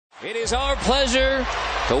It is our pleasure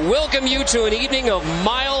to welcome you to an evening of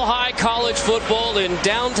mile-high college football in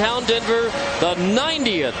downtown Denver, the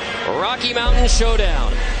 90th Rocky Mountain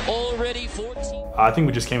Showdown. Already 14. I think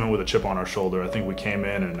we just came in with a chip on our shoulder. I think we came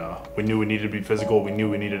in and we knew we needed to be physical. We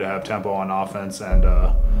knew we needed to have tempo on offense, and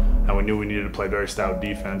we knew we needed to play very stout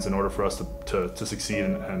defense in order for us to succeed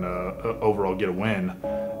and overall get a win.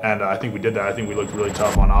 And I think we did that. I think we looked really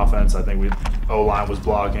tough on offense. I think O-line was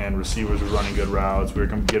blocking, receivers were running good routes, we were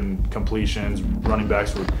getting completions, running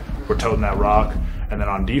backs were toting that rock. And then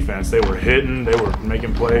on defense, they were hitting, they were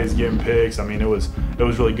making plays, getting picks. I mean, it was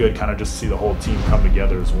really good kind of just to see the whole team come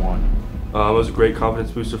together as one. It was a great confidence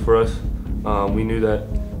booster for us. We knew that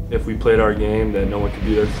if we played our game, that no one could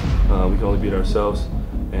beat us. We can only beat ourselves.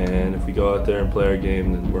 And if we go out there and play our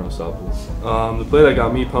game, then we're unstoppable. The play that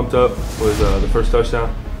got me pumped up was the first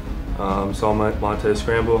touchdown. Saw Montez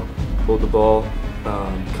scramble, pulled the ball,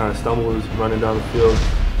 kind of stumbled, was running down the field.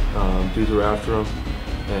 Dudes were after him,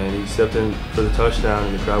 and he stepped in for the touchdown,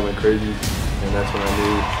 and the crowd went crazy. And that's when I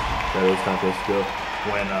knew that it was time for us to go.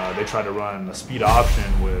 When they tried to run a speed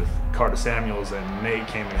option with Carter Samuels, and Nate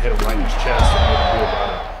came and hit him right in his chest and made him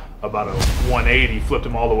do about a 180, flipped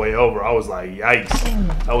him all the way over. I was like, yikes,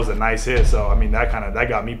 that was a nice hit. So I mean, that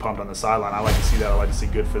got me pumped on the sideline. I like to see that. I like to see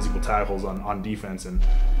good physical tackles on defense, and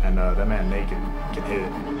that man Nate can hit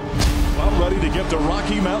it. Well, ready to get the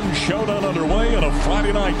Rocky Mountain Showdown underway on a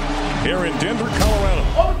Friday night here in Denver, Colorado.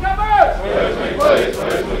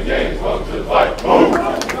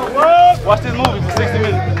 Watch this movie for 60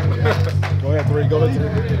 minutes. Go ahead, 3. Go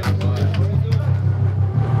ahead, 3.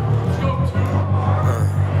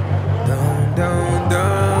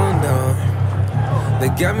 They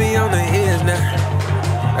got me on the edge now.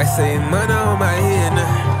 I say money on my head now.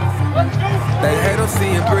 They hate on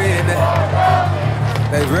seeing bread now.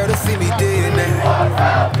 They rather see me dead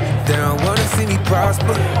now. They don't wanna see me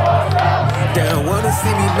prosper. They don't wanna see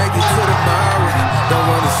me make it to tomorrow. Don't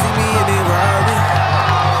wanna see me in a Rari.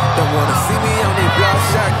 Don't wanna see me on a block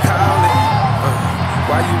shot calling.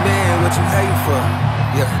 Why you mad? What you hate for?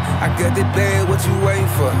 Yeah, I got that bad. What you waiting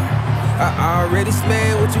for? I already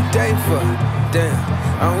smelled what you date for. Damn,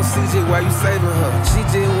 I don't see J, why you saving her? She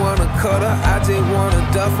just wanna cut her, I just want a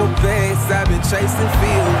duffel bag. I've been chasing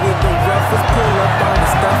field with the roughest, pull up on the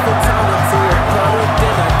stuff and turn her to a puddle,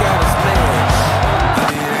 then I gotta smash.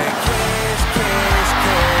 Give me that cash, cash,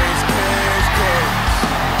 cash, cash, cash.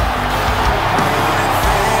 I want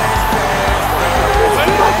fast, fast, fast,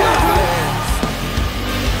 fast, fast.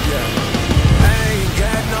 Yeah, I ain't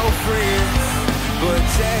got no friends but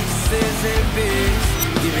Jacksons and Bigs.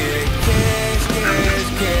 Give me that cash, cash,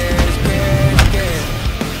 cash, cash, cash.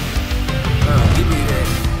 Give me that.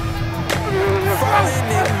 Falling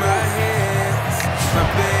in my hands, my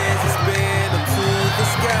bands is bent up to the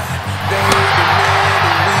sky. They demand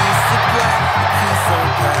and we supply. Keep on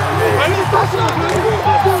piling.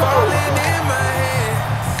 Falling in my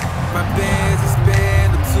hands, my bands is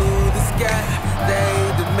bent up to the sky. They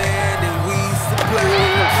demand and we supply.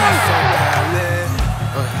 Keep on piling.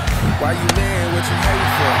 Why you mad? What you hate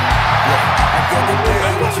for? Yeah, I got the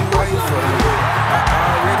bag. What you wait for? I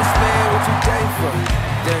already smell what you date for.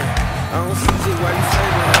 Damn, I don't see J, why you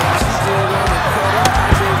saving her? She just wanna cut her. I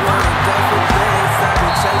just wanna duffel bags. I've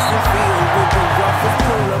been chasing field with the roughest,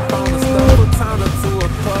 pull up on the stubble, turn her to a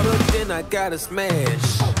puddle, then I gotta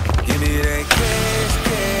smash. Give me that cash,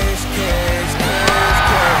 cash, cash, cash,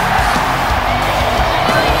 cash.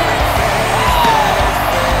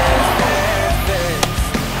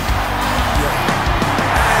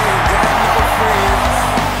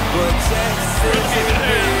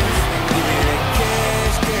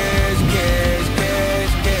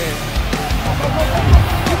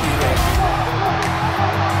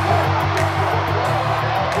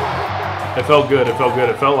 It felt good. It felt good.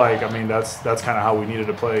 It felt like, I mean, that's kind of how we needed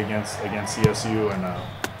to play against CSU, and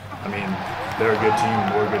I mean, they're a good team,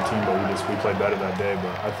 we're a good team, but we played better that day.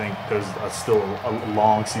 But I think there's still a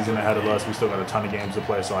long season ahead of us. We still got a ton of games to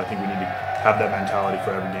play, so I think we need to have that mentality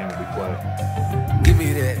for every game that we play. Give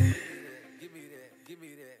me that. Give me that. Give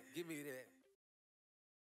me that. Give me that.